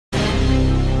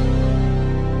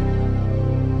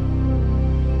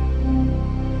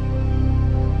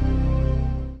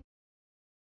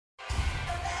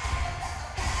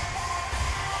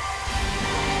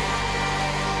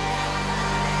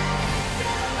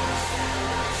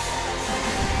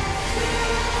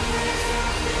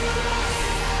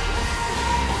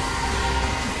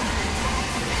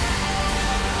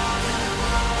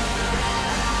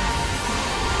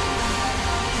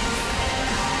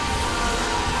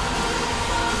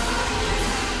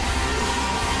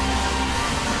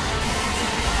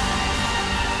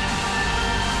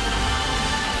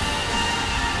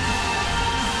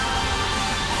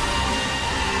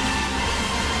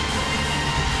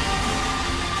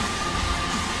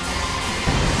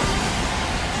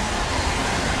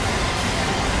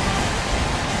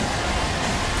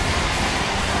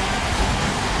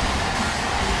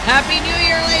Happy New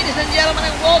Year, ladies and gentlemen,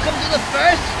 and welcome to the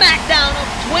first Smackdown of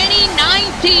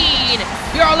 2019.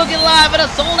 We are looking live at a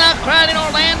sold-out crowd in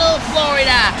Orlando,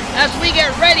 Florida, as we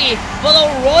get ready for the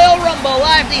Royal Rumble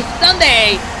live this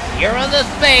Sunday here on the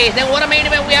space. And what a main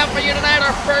event we have for you tonight,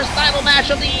 our first title match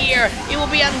of the year. It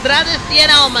will be Andrade Cien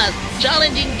Almas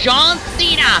challenging John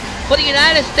Cena for the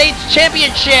United States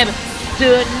Championship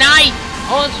tonight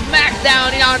on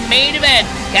Smackdown in our main event.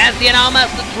 Can Cien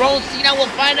Almas dethrone Cena? We'll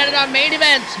find out in our main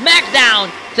event,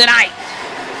 Smackdown, tonight.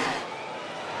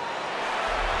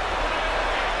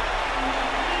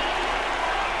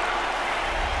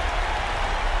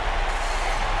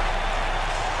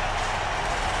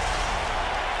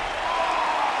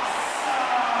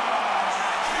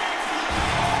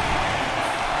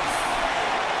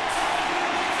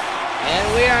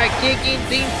 And we are kicking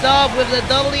things off with the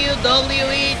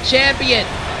WWE Champion,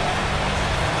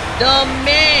 The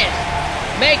Miz,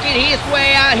 making his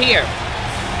way out here.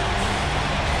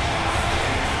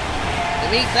 The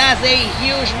Miz has a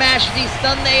huge match this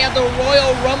Sunday at the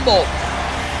Royal Rumble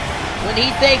when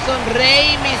he takes on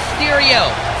Rey Mysterio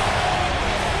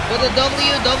for the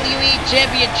WWE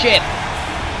Championship.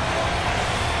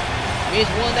 Miz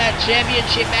won that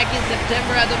championship back in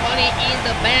September at the Money in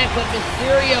the Bank, but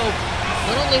Mysterio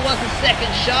not only wants a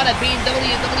second shot at being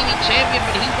WWE Champion,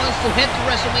 but he wants to head to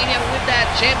WrestleMania with that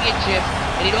championship.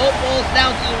 And it all boils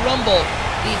down to the Rumble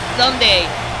this Sunday,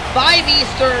 5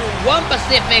 Eastern, 1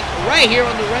 Pacific, right here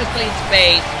on the Wrestling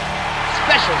Space.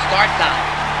 Special start time.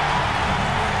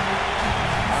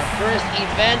 Our first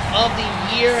event of the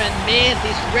year, and Miz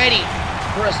is ready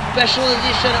for a special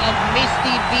edition of Miz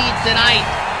TV tonight,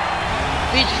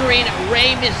 featuring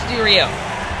Rey Mysterio.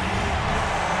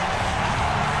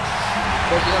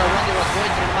 Of course, you're gonna wonder what's going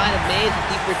through the mind of Miz as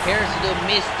he prepares to do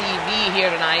Miz TV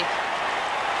here tonight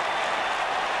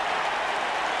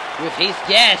with his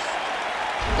guest,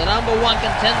 the #1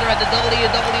 contender at the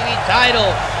WWE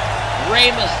title,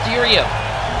 Rey Mysterio.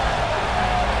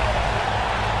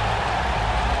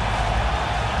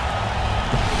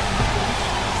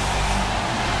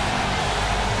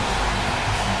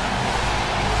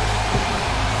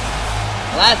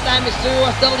 Last time Mysterio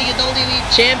was WWE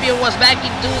Champion was back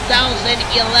in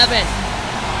 2011.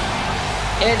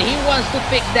 And he wants to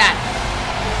fix that.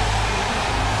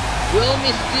 Will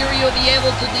Mysterio be able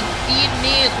to defeat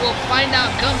Miz? We'll find out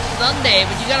come Sunday.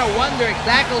 But you gotta wonder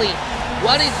exactly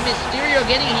what is Mysterio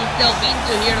getting himself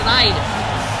into here tonight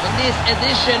on this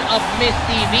edition of Miz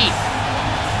TV.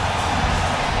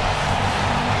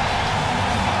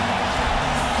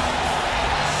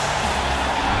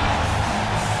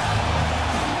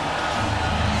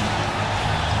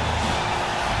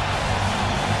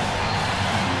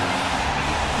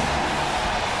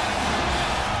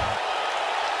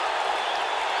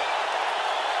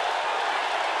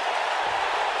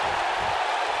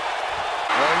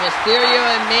 Mysterio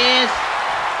and Miz,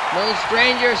 no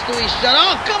strangers to each other.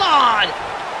 Oh, come on!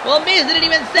 Well, Miz didn't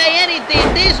even say anything.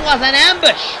 This was an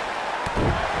ambush.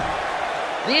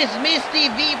 This Miz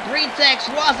TV pretext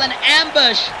was an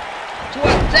ambush to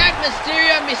attack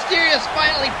Mysterio, and Mysterio's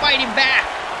finally fighting back.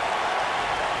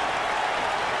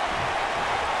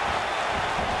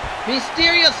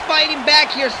 Mysterio's fighting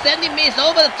back here, sending Miz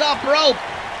over the top rope.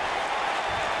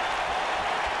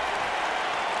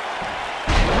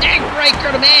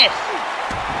 Neckbreaker to Miz.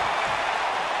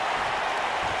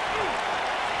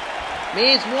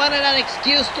 Miz wanted an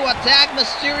excuse to attack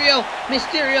Mysterio.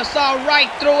 Mysterio saw right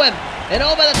through him. And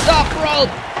over the top rope,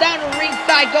 down the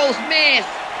ringside goes Miz.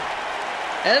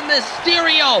 And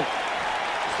Mysterio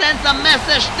sends a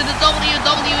message to the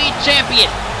WWE Champion.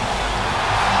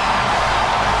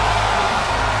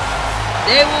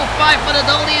 They will fight for the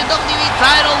WWE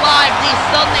title live this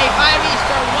Sunday, 5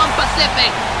 Eastern, 1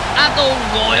 Pacific, at the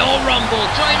Royal Rumble.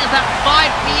 Join us at 5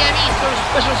 p.m. Eastern,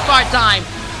 special start time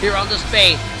here on the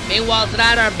space. Meanwhile,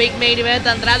 tonight our big main event,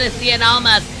 Andrade Cien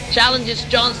Almas challenges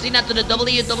John Cena to the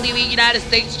WWE United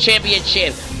States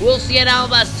Championship. Will Cien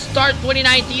Almas start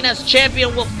 2019 as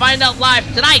champion? We'll find out live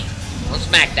tonight on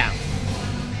Smackdown.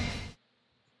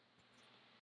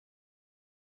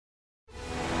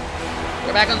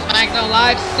 We're back on Smackdown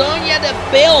Live. Sonya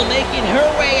Deville making her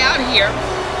way out here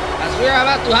as we're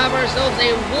about to have ourselves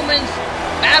a women's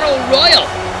battle royal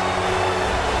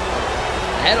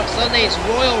ahead of Sunday's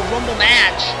Royal Rumble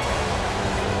match.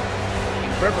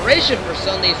 In preparation for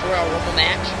Sunday's Royal Rumble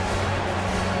match,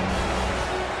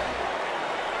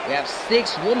 we have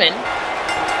 6 women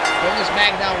from the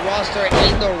Smackdown roster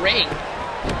in the ring.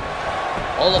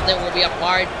 All of them will be a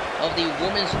part of the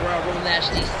Women's Royal Rumble match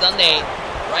this Sunday.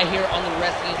 right here on the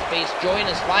Wrestling Space. Join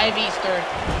us 5 Eastern,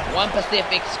 1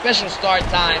 Pacific, special start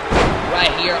time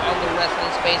right here on the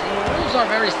Wrestling Space. And the rules are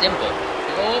very simple.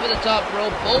 You go over the top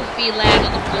rope, both feet land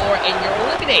on the floor, and you're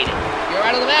eliminated. You're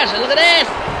out of the match. And look at this.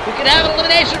 We could have an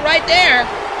elimination right there.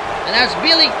 And that's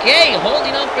Billy Kay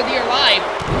holding on for dear life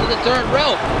to the third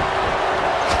rope.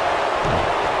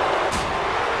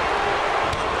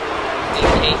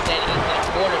 Billy Kay sent into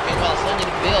the corner. Meanwhile, Sonya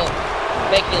Deville,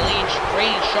 Becky Lynch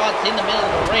trading shots in the middle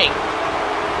of the ring.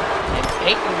 And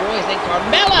Peyton Royce and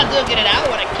Carmella do get it out.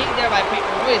 What a kick there by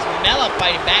Peyton Royce. Mella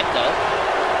fighting back though.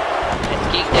 Nice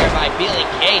kick there by Billy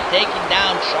Kay taking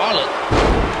down Charlotte.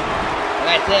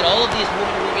 Like I said, all of these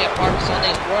women will be a part of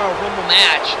Sunday's Royal Rumble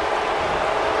match.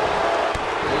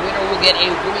 The winner will get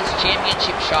a Women's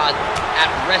Championship shot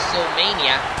at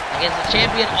WrestleMania against the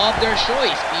champion of their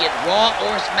choice, be it Raw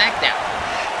or Smackdown.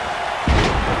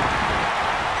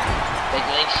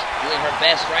 Becky Lynch doing her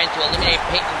best trying to eliminate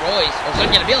Peyton Royce, or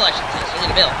Sonya Deville, I should say, Sonya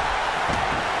Deville.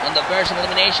 On the verge of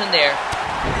elimination there.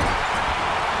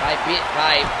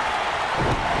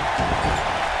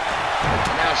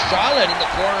 And now Charlotte in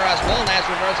the corner as well. Nice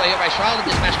reversal here by Charlotte.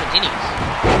 This match continues.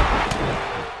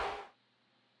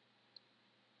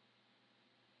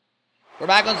 We're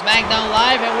back on Smackdown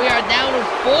Live, and we are down to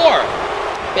 4.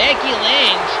 Becky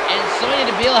Lynch and Sonya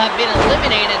Deville have been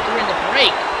eliminated during the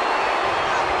break.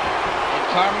 And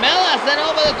Carmella sent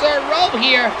over the third rope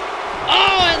here.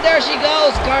 Oh, and there she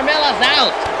goes. Carmella's out.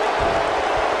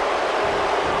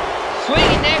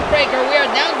 Swinging neck breaker. We are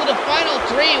down to the final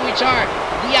 3, which are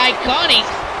the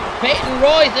Iconics, Peyton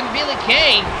Royce and Billy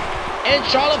Kay, and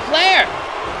Charlotte Flair.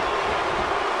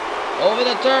 Over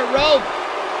the third rope.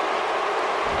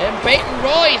 And Peyton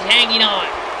Royce hanging on.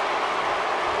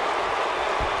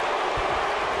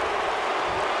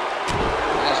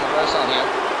 Nice reversal here.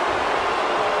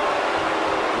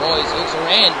 Royce hooks her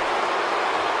in.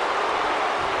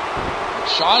 But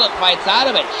Charlotte fights out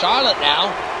of it. Charlotte now.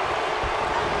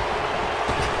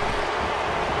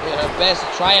 Doing her best to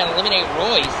try and eliminate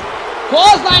Royce.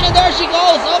 Clothesline, and there she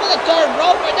goes. Over the third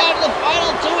rope. We're down to the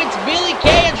final 2. It's Billy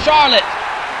Kay and Charlotte.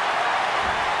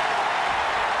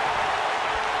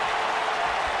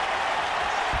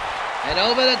 And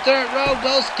over the third rope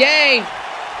goes Kay.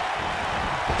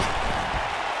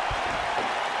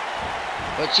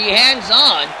 But she hangs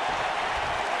on.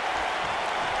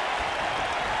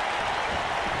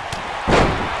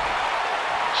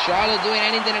 Charlotte doing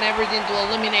anything and everything to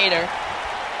eliminate her.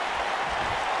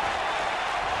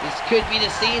 This could be the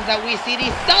scenes that we see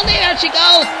this Sunday. There she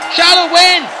goes. Charlotte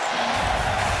wins.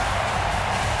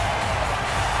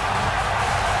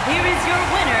 Here is your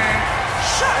winner,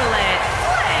 Charlotte.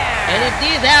 And if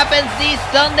this happens this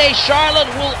Sunday,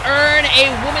 Charlotte will earn a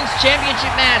Women's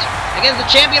Championship match against the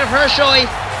champion of her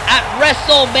choice at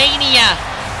WrestleMania.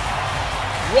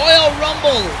 Royal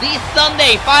Rumble this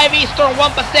Sunday, 5 Eastern,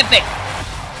 1 Pacific.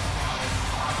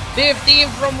 15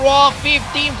 from Raw,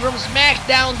 15 from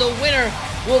Smackdown. The winner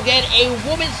will get a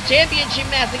Women's Championship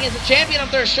match against the champion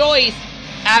of their choice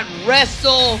at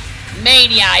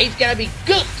WrestleMania. It's gonna be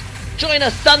good. Join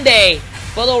us Sunday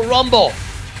for the Rumble.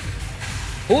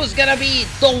 Who's gonna be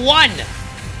the one?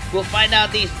 We'll find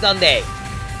out this Sunday.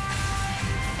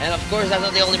 And of course, that's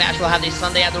not the only match we'll have this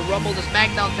Sunday at the Rumble. The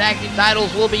SmackDown Tag Team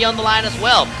titles will be on the line as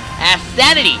well. As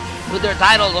Sanity with their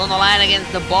titles on the line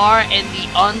against The Bar and the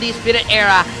Undisputed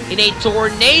Era in a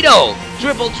Tornado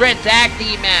Triple Threat Tag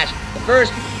Team match. The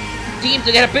first team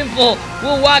to get a pinfall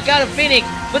will walk out of Phoenix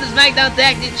with the SmackDown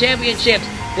Tag Team Championships.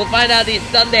 We'll find out this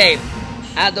Sunday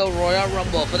at the Royal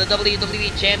Rumble for the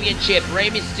WWE Championship. Rey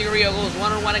Mysterio goes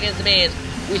one-on-one against The Miz.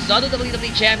 We saw the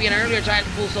WWE Champion earlier trying to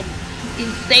pull some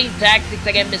insane tactics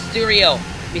against Mysterio.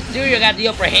 Mysterio got the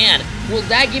upper hand. Will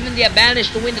that give him the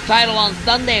advantage to win the title on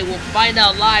Sunday? We'll find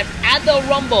out live at the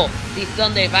Rumble this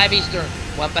Sunday, 5 Eastern,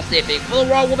 1 Pacific. For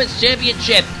the Raw Women's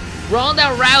Championship, Ronda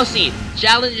Rousey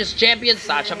challenges champion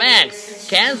Sasha Banks.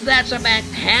 Can Sasha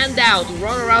Banks hand out to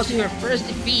Ronda Rousey her first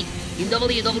defeat in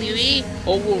WWE,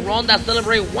 or will Ronda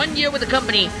celebrate 1 year with the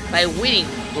company by winning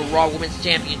the Raw Women's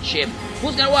Championship?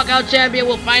 Who's gonna walk out champion?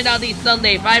 We'll find out this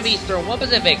Sunday, 5 Eastern, 1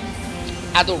 Pacific,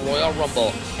 at the Royal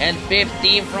Rumble. And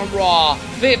 15 from Raw,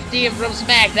 15 from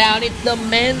SmackDown. It's the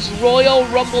Men's Royal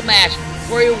Rumble match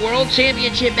for a World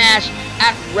Championship match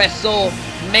at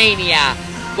WrestleMania.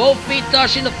 Both feet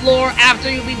touching the floor after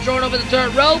you've been thrown over the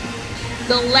third rope.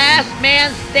 The last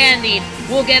man standing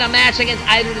will get a match against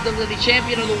either the WWE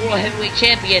Champion or the World Heavyweight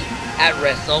Champion at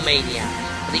WrestleMania.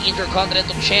 For the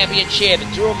Intercontinental Championship,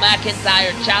 Drew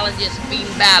McIntyre challenges Finn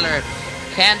Balor.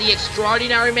 Can the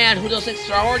extraordinary man who does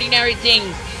extraordinary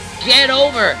things get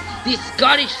over the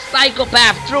Scottish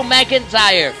psychopath Drew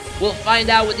McIntyre? We'll find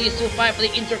out with these two fight for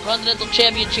the Intercontinental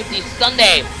Championship this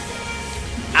Sunday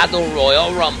at the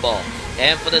Royal Rumble.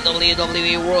 And for the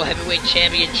WWE World Heavyweight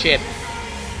Championship,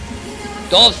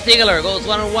 Dolph Ziggler goes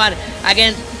one-on-one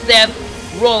against Seth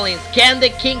Rollins. Can the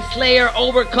Kingslayer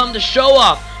overcome the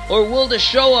Show-Off? Or will the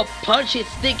Show-Off punch its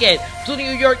ticket to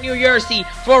New York, New Jersey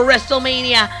for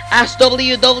WrestleMania as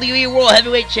WWE World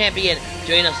Heavyweight Champion?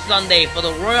 Join us Sunday for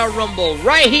the Royal Rumble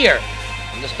right here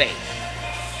on the space.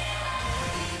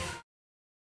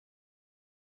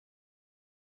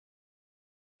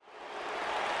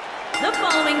 The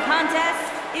following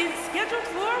contest is scheduled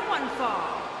for one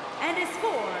fall and is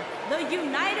for the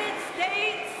United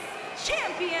States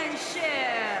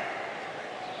Championship.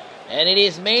 And it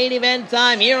is main event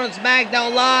time here on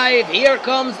Smackdown Live. Here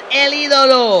comes El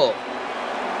Ídolo.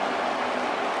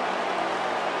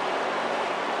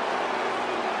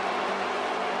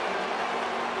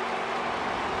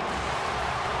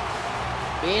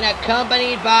 Being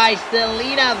accompanied by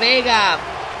Zelina Vega,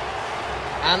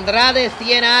 Andrade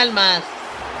Cien Almas,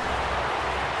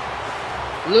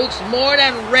 looks more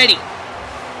than ready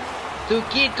to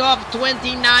kick off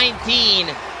 2019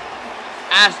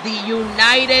 as the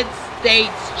United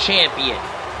States Champion.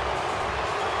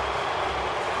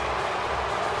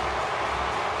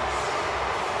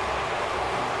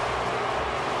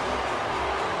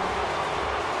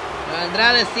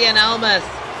 Andrade Cien Almas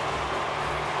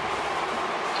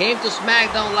came to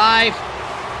Smackdown Live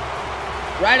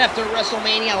right after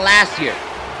WrestleMania last year.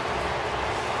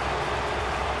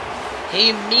 He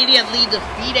immediately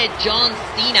defeated John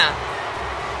Cena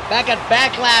back at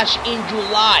Backlash in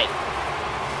July.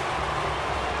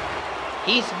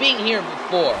 He's been here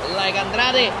before. Like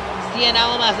Andrade Cien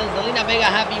Almas and Zelina Vega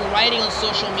have been writing on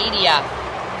social media,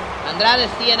 Andrade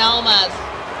Cien Almas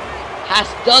has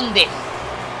done this,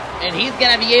 and he's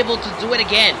gonna be able to do it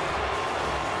again.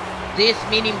 This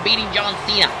meaning beating John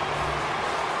Cena.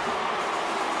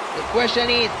 The question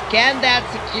is, can that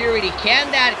security, can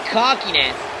that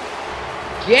cockiness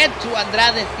get to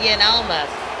Andrade Cien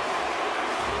Almas?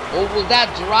 Or will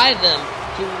that drive them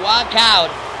to walk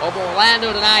out of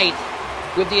Orlando tonight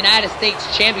with the United States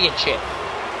Championship?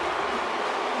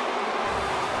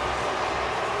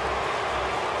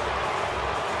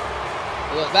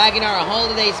 It was back in our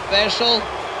holiday special,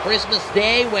 Christmas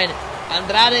Day, when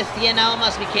Andrade Cien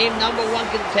Almas became #1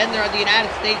 contender at the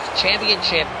United States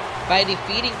Championship by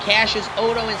defeating Cassius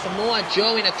Ohno and Samoa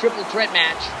Joe in a triple threat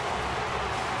match.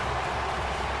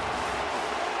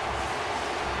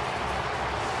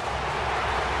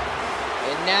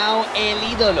 And now El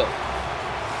Ídolo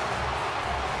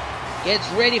gets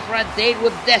ready for a date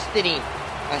with Destiny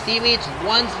as he meets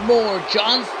once more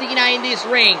John Cena in this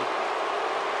ring,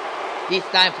 this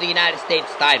time for the United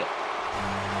States title.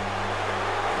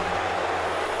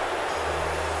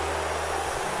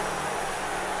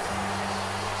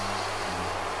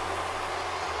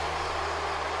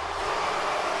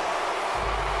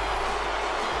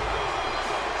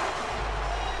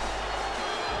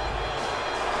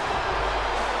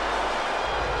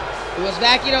 It was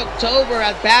back in October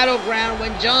at Battleground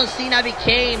when John Cena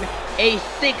became a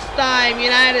 6-time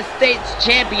United States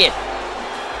champion.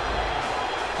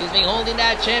 He's been holding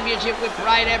that championship with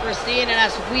pride ever since, and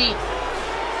as we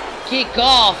kick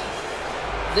off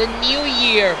the new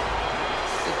year,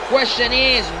 the question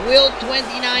is, will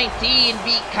 2019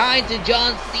 be kind to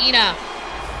John Cena?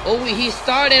 Or will he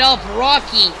started off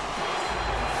rocky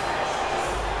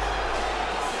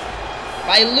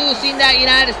by losing that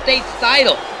United States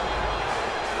title?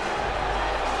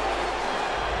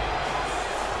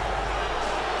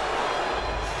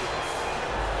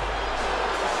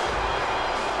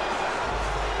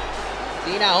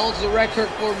 Cena holds the record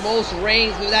for most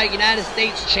reigns with that United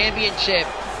States Championship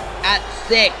at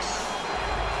 6.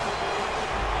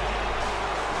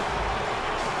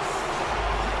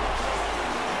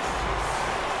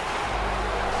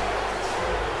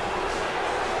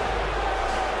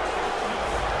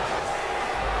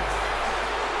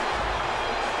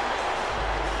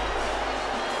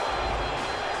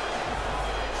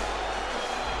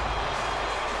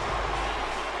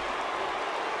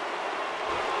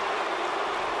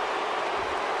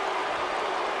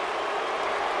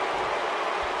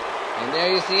 And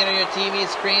there you see it on your TV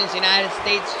screens, United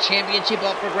States Championship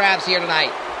up for grabs here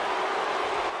tonight.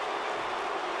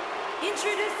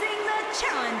 Introducing the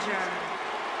challenger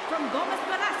from Gómez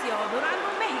Palacio,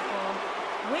 Durango, Mexico,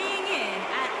 weighing in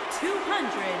at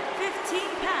 215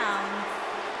 pounds,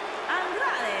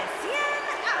 Andrade Cien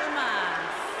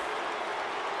Almas.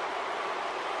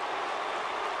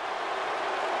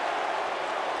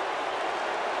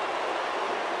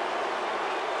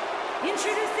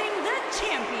 Introducing the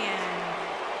champion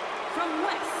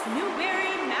West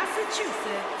Newbury,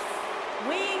 Massachusetts,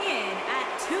 weighing in at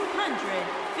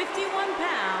 251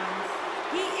 pounds,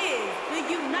 he is the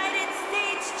United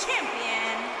States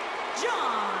Champion,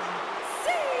 John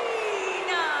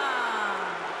Cena!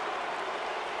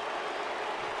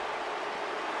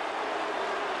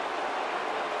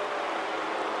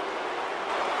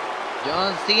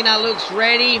 John Cena looks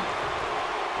ready.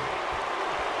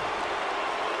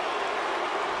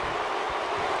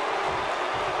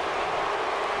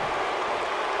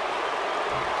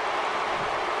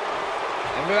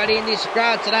 Everybody in this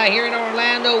crowd tonight here in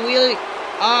Orlando, we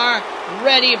are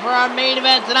ready for our main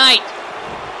event tonight.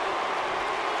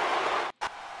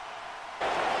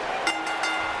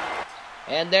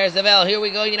 And there's the bell. Here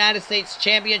we go. United States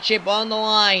Championship on the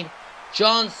line.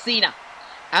 John Cena.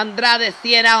 Andrade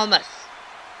Cien Almas.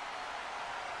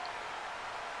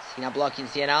 Cena blocking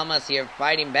Cien Almas here,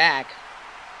 fighting back.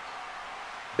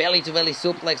 Belly to belly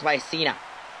suplex by Cena.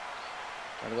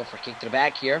 Trying to go for a kick to the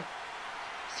back here.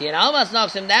 Cien Almas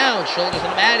knocks him down. Shoulders on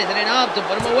the mat. Is it enough to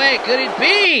put him away? Could it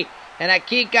be? And a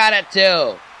kick out at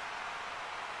 2.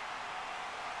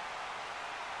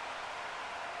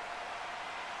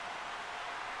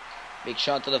 Big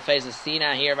shot to the face of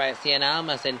Cena here by Cien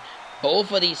Almas. And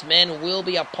both of these men will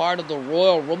be a part of the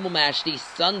Royal Rumble match this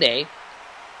Sunday,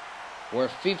 where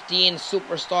 15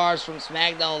 superstars from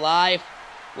Smackdown Live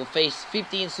will face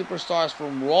 15 superstars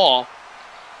from Raw.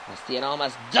 As Cien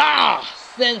Almas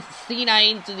sends Cena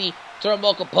into the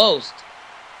turnbuckle post.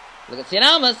 Look at Cien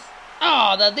Almas.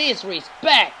 Oh, the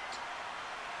disrespect.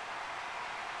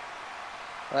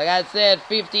 Like I said,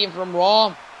 15 from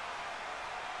Raw,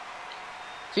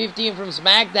 15 from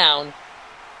SmackDown,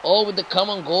 all with the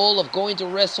common goal of going to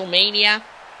WrestleMania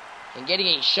and getting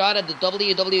a shot at the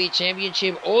WWE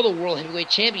Championship or the World Heavyweight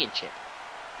Championship.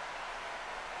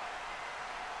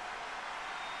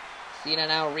 Cena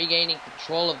now regaining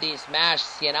control of this match.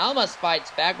 Cien Almas fights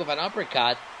back with an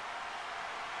uppercut.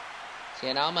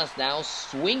 Cien Almas now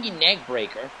swinging neck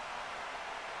breaker.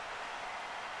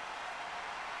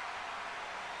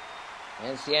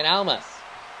 And Cien Almas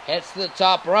heads to the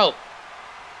top rope.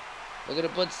 Looking to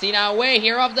put Cena away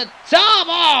here off the top.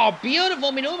 Oh,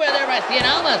 beautiful maneuver there by Cien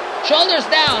Almas. Shoulders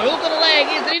down, hook on the leg.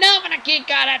 Is it enough? And a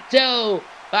kick out at 2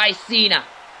 by Cena.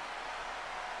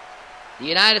 The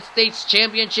United States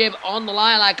Championship on the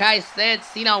line. Like I said,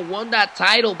 Cena won that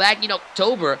title back in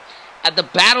October at the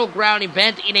Battleground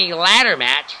event in a ladder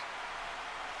match.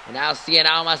 And now Cien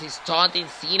Almas is taunting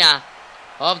Cena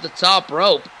off the top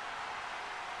rope.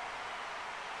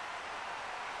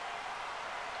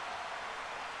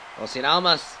 Well, Cien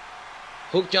Almas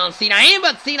hooked John Cena in,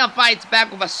 but Cena fights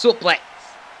back with a suplex.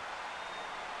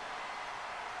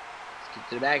 Let's kick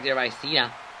to the back there by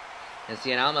Cena. And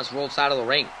Cien Almas rolls out of the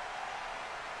ring.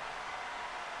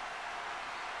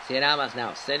 Cien Almas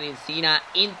now sending Cena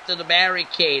into the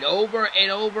barricade over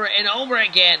and over and over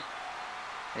again.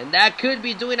 And that could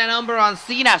be doing a number on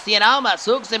Cena. Cien Almas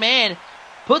hooks him in,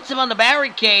 puts him on the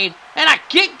barricade, and a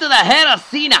kick to the head of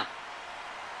Cena.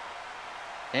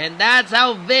 And that's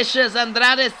how vicious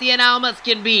Andrade Cien Almas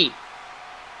can be.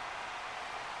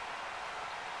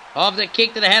 Off the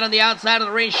kick to the head on the outside of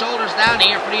the ring. Shoulders down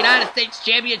here for the United States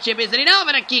Championship. Is it enough?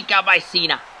 And a kick out by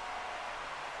Cena.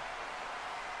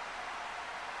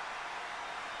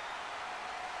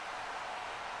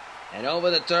 And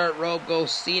over the third rope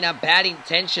goes Cena. Bad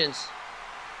intentions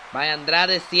by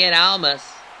Andrade Cien Almas.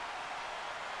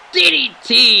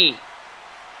 DDT.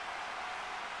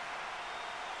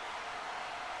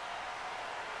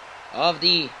 Of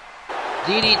the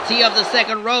DDT of the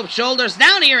second rope. Shoulders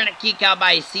down here and a kick out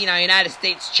by Cena. United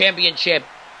States Championship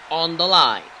on the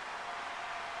line.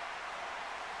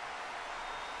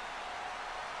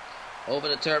 Over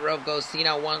the third rope goes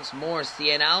Cena once more.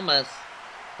 Cien Almas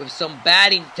with some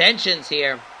bad intentions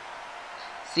here.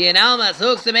 Cien Almas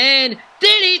hooks him in.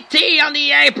 DDT on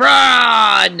the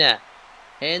apron.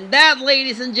 And that,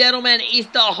 ladies and gentlemen, is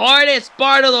the hardest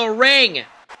part of the ring.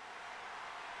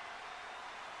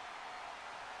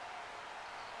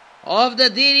 Of the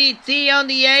DDT on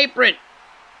the apron.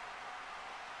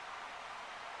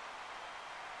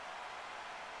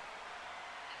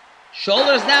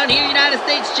 Shoulders down here, United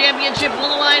States Championship on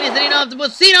the line. Is it enough to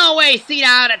put Cena away? Cena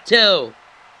out at 2.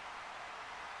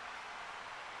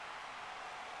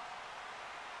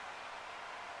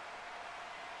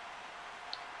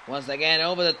 Once again,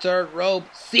 over the third rope.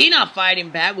 Cena fighting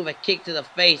back with a kick to the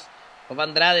face of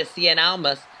Andrade Cien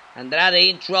Almas. Andrade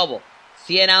in trouble.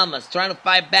 Cien Almas trying to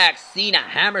fight back. Cena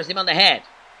hammers him on the head.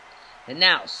 And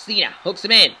now Cena hooks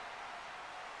him in.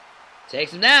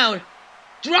 Takes him down.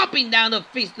 Dropping down the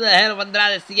fist to the head of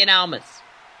Andrade Cien Almas.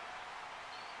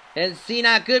 And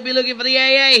Cena could be looking for the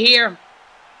AA here.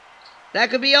 That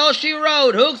could be all she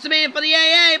wrote. Hooks him in for the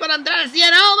AA, but Andrade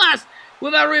Cien Almas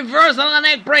with a reversal on the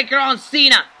neck breaker on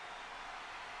Cena.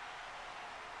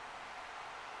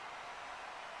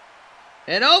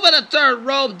 And over the third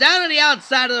rope, down to the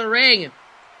outside of the ring.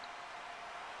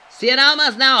 Cien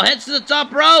Almas now heads to the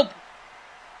top rope.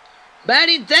 Bad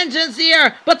intentions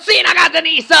here, but Cena got the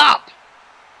knees up.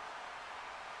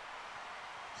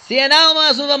 Cien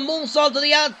Almas with a moonsault to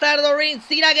the outside of the ring.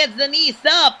 Cena gets the knees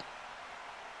up.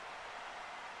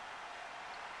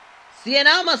 Cien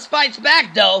Almas fights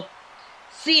back though.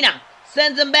 Cena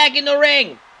sends him back in the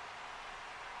ring.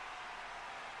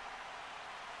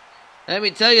 Let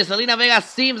me tell you, Zelina Vega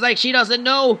seems like she doesn't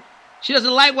know. She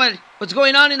doesn't like what's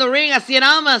going on in the ring as Cien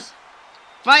Almas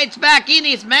fights back in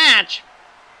this match.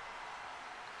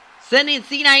 Sending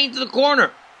Cena into the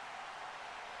corner.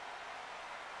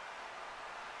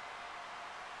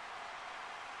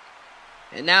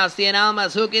 And now Cien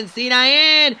Almas hooking Cena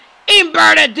in.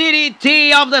 Inverted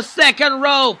DDT of the second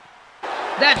rope.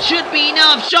 That should be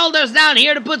enough. Shoulders down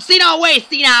here to put Cena away.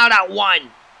 Cena out at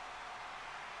 1.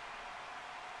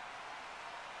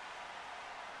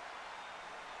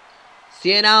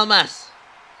 Cien Almas.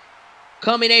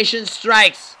 Combination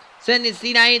strikes. Sending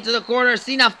Cena into the corner.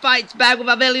 Cena fights back with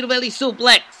a belly-to-belly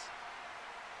suplex.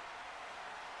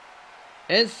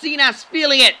 And Cena's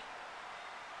feeling it.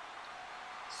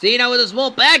 Cena with a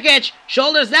small package.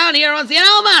 Shoulders down here on Cien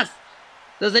Almas.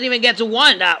 Doesn't even get to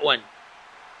 1, that one.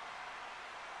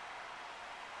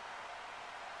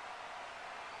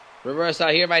 Reverse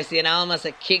out here by Cien Almas.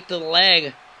 A kick to the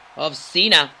leg of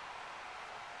Cena.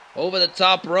 Over the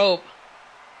top rope.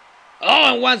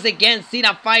 Oh, and once again,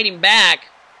 Cena fighting back.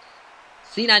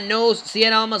 Cena knows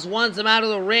Cien Almas wants him out of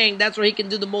the ring. That's where he can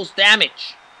do the most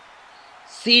damage.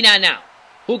 Cena now.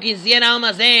 Hooking Cien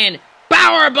Almas in.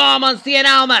 Powerbomb on Cien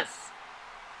Almas.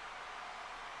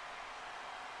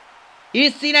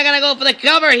 Is Cena going to go for the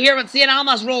cover here? But Cien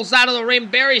Almas rolls out of the ring.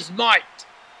 Very smart.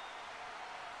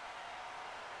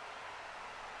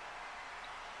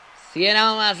 Cien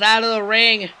Almas out of the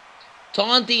ring.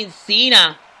 Taunting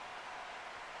Cena.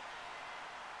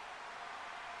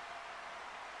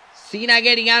 Cena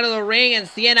getting out of the ring, and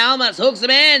Cien Almas hooks him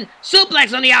in.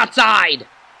 Suplex on the outside.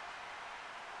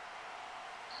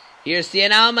 Here's Cien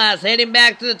Almas heading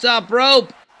back to the top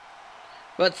rope.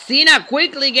 But Cena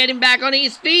quickly getting back on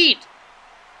his feet.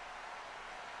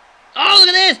 Oh, look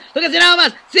at this. Look at Cien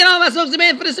Almas. Cien Almas hooks him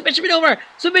in for the submission maneuver.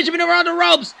 Submission maneuver on the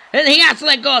ropes. And he has to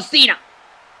let go of Cena.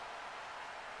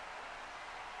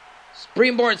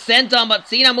 Springboard senton, but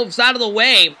Cena moves out of the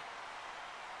way.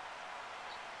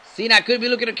 Cena could be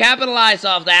looking to capitalize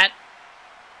off that.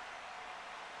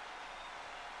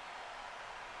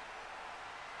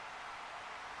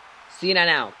 Cena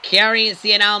now carrying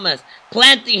Cien Almas,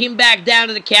 planting him back down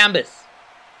to the canvas.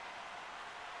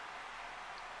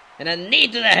 And a knee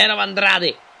to the head of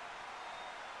Andrade.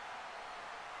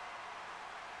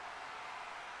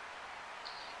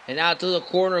 And out to the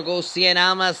corner goes Cien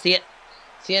Almas.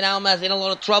 Cien Almas in a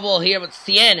lot of trouble here, but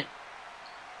Cien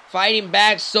fighting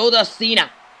back, so does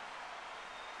Cena.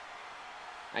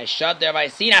 Nice shot there by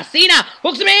Cena. Cena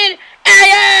hooks him in.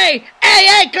 AA!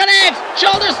 AA connects.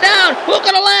 Shoulders down. Hook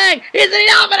on the leg. Isn't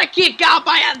enough, but a kick out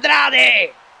by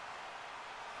Andrade.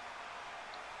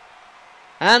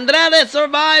 Andrade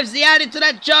survives the attitude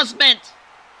adjustment.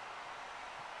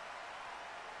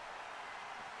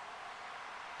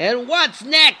 And what's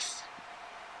next?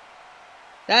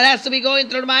 That has to be going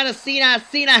through the mind of Cena.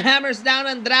 Cena hammers down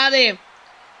Andrade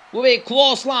with a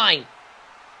clothesline.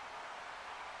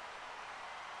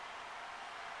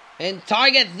 And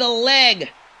targets the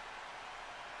leg.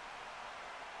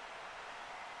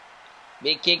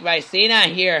 Big kick by Cena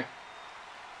here.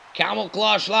 Camel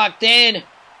clutch locked in.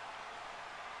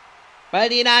 By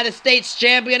the United States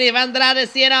champion. If Andrade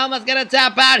Cien Almas gonna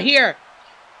tap out here.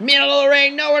 Middle of the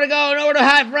ring. Nowhere to go. Nowhere to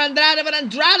hide for Andrade. But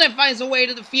Andrade finds a way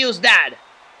to defuse that.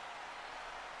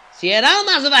 Cien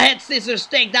Almas with a head scissors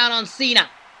takedown on Cena.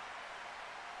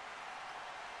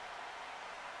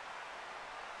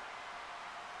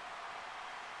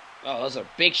 Oh, those are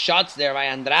big shots there by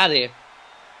Andrade.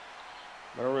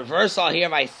 But a reversal here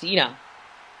by Cena.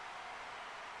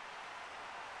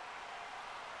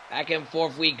 Back and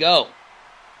forth we go.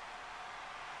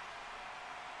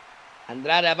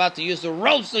 Andrade about to use the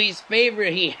ropes to his favor.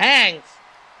 He hangs.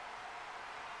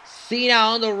 Cena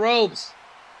on the ropes.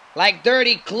 Like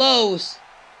dirty clothes.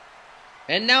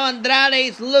 And now Andrade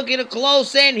is looking to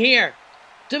close in here.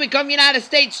 To become United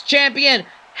States champion.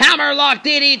 Hammerlock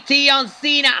DDT on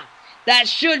Cena. That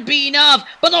should be enough,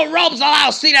 but the ropes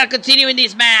allow Cena to continue in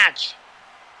this match.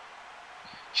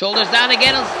 Shoulders down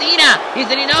again on Cena. Is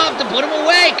it enough to put him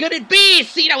away? Could it be?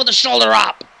 Cena with the shoulder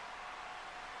up.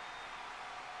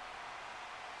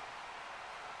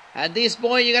 At this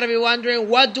point, you're going to be wondering,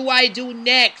 what do I do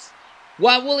next?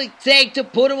 What will it take to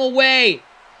put him away?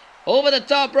 Over the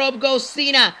top rope goes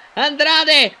Cena.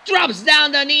 Andrade drops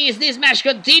down the knees. This match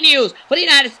continues for the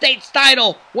United States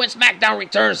title when Smackdown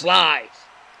returns live.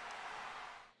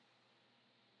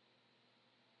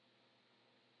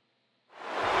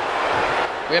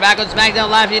 We're back on Smackdown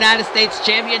Live, the United States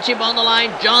Championship on the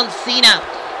line. John Cena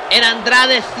and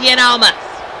Andrade Cien Almas.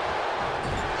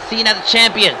 Cena the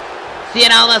champion.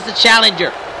 Cien Almas the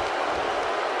challenger.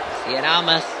 Cien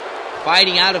Almas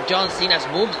fighting out of John Cena's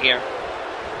moves here.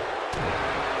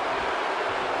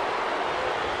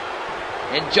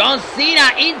 And John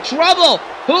Cena in trouble.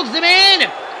 Hooks him in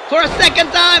for a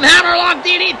second time. Hammerlock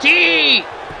DDT.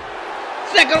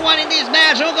 Second one in this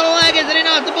match. Hook on the leg. Is it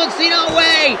enough to put Cena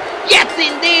away? Yes,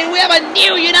 indeed. We have a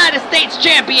new United States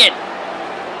champion.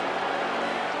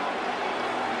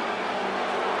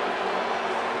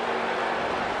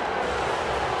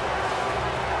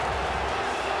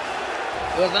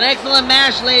 It was an excellent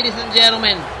match, ladies and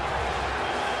gentlemen.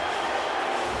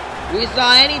 We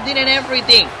saw anything and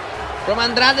everything from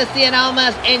Andrade Cien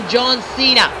Almas and John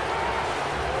Cena.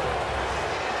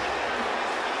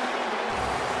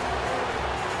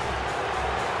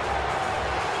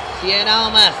 Cien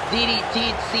Almas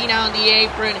DDT'd Cena on the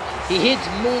apron. He hits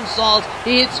moonsaults.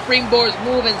 He hits springboards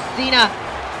move, and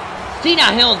Cena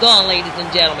held on, ladies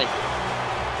and gentlemen.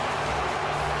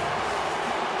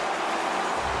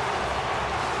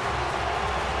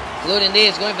 Including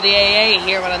this, going for the AA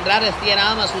here, but Andrade Cien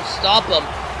Almas would stop him.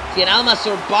 Cien Almas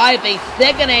survived a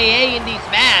second AA in this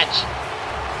match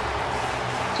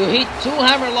to hit 2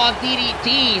 hammerlock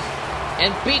DDTs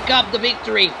and pick up the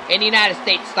victory in the United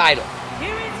States title.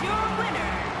 Here is your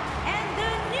winner and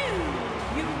the new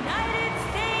United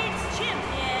States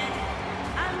champion,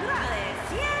 Andrade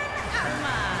Cien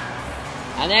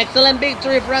Almas. An excellent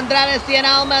victory for Andrade Cien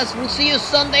Almas. We'll see you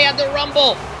Sunday at the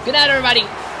Rumble. Good night, everybody.